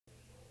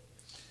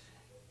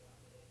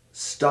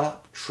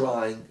stop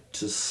trying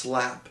to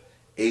slap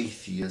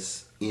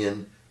atheists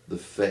in the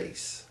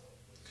face.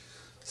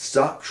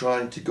 Stop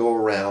trying to go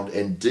around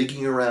and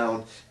digging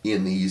around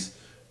in these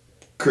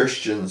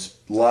Christians'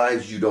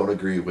 lives you don't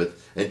agree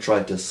with and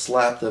trying to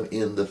slap them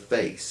in the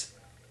face.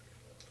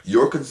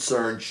 Your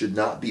concern should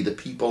not be the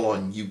people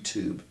on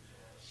YouTube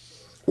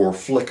or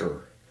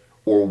Flickr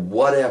or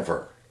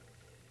whatever,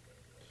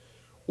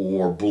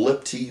 or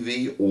Blip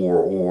TV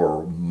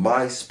or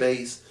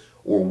MySpace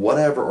or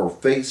whatever, or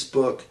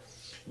Facebook.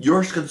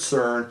 Your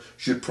concern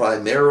should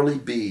primarily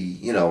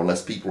be,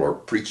 unless people are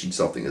preaching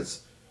something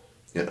that's,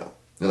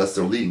 unless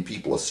they're leading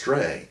people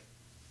astray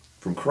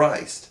from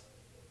Christ,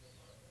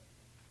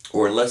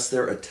 or unless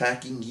they're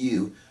attacking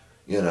you,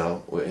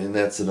 and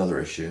that's another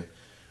issue.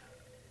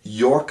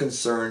 Your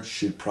concern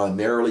should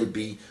primarily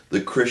be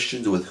the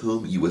Christians with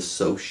whom you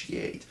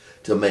associate,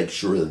 to make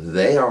sure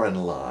they are in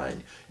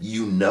line.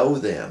 You know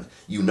them.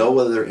 You know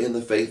whether they're in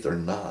the faith or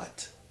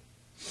not.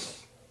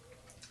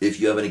 If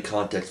you have any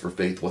context for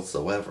faith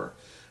whatsoever.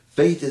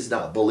 Faith is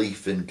not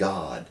belief in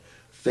God.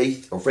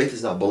 Faith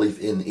is not belief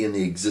in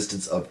the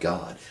existence of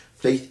God.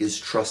 Faith is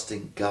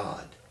trusting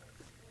God.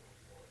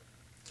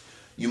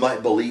 You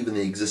might believe in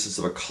the existence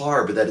of a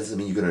car, but that doesn't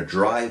mean you're going to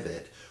drive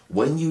it.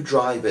 When you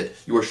drive it,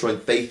 you are showing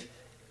faith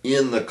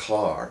in the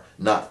car,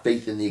 not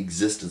faith in the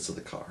existence of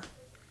the car.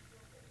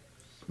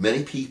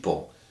 Many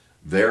people,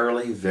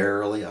 verily,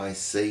 verily, I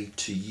say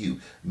to you,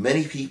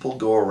 many people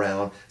go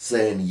around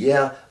saying,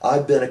 yeah,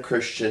 I've been a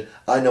Christian.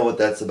 I know what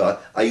that's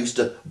about. I used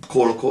to,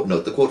 quote unquote,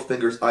 note the quote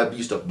fingers, I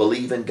used to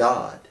believe in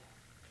God.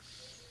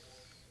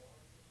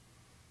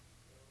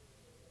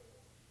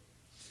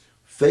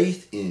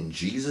 Faith in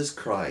Jesus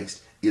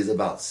Christ is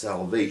about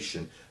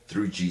salvation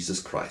through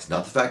Jesus Christ.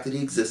 Not the fact that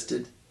he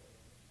existed,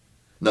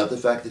 not the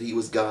fact that he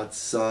was God's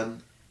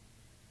son,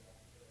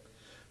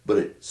 but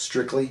it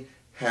strictly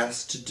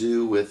has to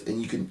do with,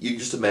 and you can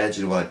just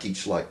imagine when I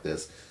teach like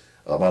this,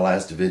 my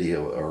last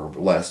video, or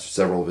last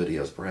several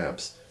videos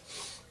perhaps,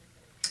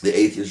 the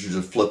atheists are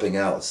just flipping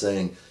out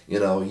saying,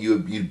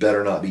 you'd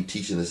better not be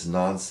teaching this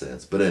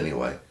nonsense. But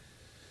anyway,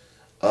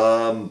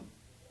 the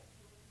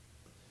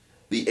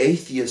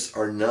atheists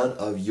are none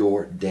of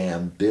your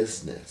damn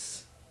business.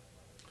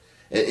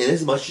 And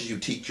inasmuch as you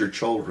teach your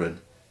children,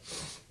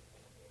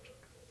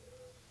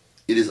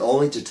 it is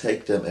only to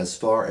take them as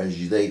far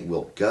as they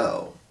will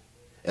go.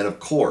 And of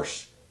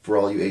course, for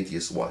all you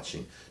atheists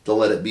watching, to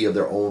let it be of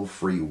their own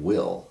free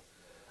will.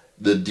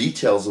 The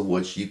details of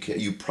which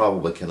you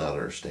probably cannot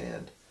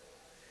understand.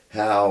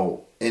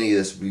 How any of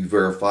this would be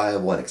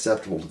verifiable and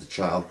acceptable to the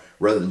child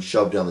rather than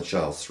shoved down the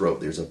child's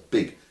throat. There's a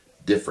big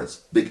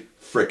difference. Big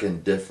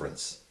frickin'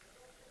 difference.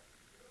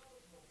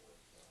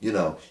 You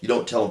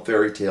don't tell them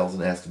fairy tales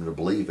and ask them to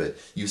believe it.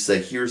 You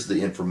say, here's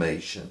the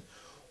information.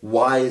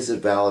 Why is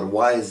it valid?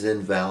 Why is it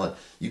invalid?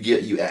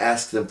 You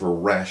ask them for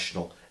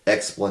rational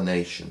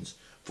explanations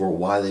for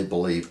why they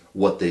believe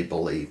what they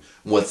believe.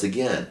 Once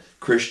again,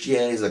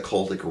 Christianity is a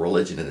cultic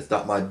religion, and it's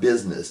not my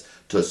business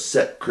to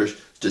set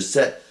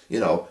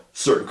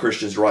certain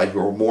Christians right who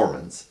are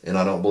Mormons, and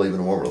I don't believe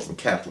in Mormonism.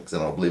 Catholics,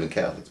 and I don't believe in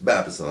Catholics.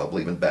 Baptists, and I don't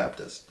believe in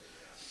Baptists.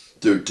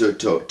 To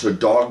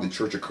dog the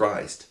Church of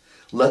Christ.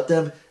 Let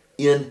them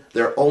in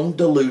their own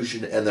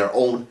delusion and their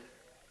own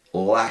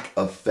lack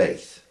of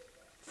faith.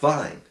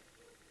 Fine.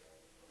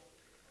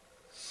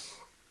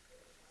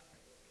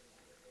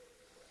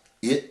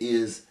 It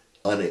is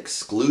an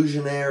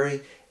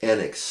exclusionary and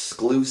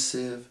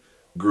exclusive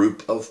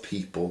group of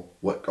people,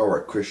 what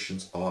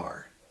Christians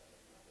are.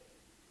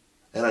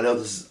 And I know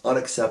this is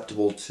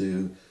unacceptable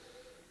to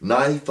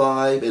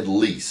 95 at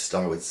least,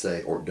 I would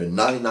say, or to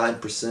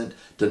 99%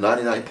 to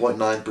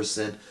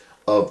 99.9%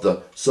 of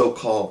the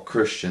so-called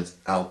Christians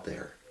out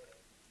there.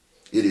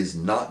 It is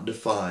not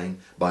defined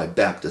by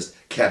Baptist,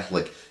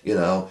 Catholic,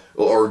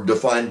 or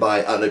defined by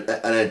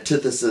an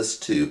antithesis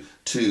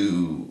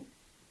to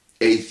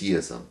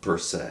atheism per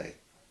se.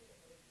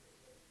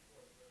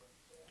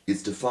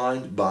 It's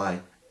defined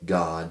by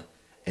God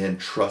and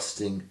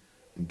trusting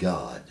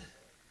God.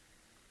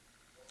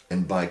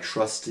 And by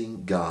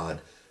trusting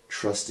God,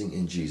 trusting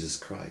in Jesus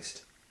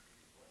Christ.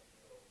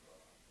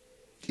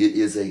 It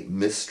is a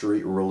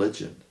mystery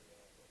religion.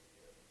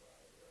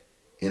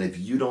 And if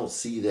you don't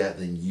see that,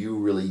 then you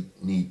really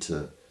need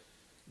to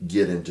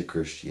get into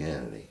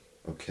Christianity.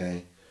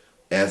 Okay?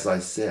 As I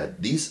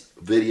said, these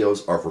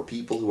videos are for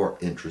people who are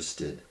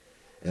interested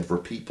and for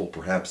people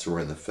perhaps who are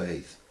in the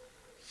faith.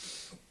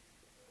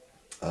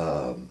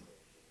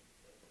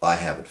 I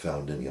haven't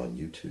found any on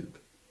YouTube.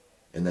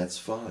 And that's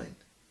fine.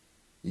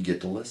 You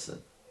get to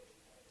listen.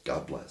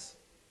 God bless.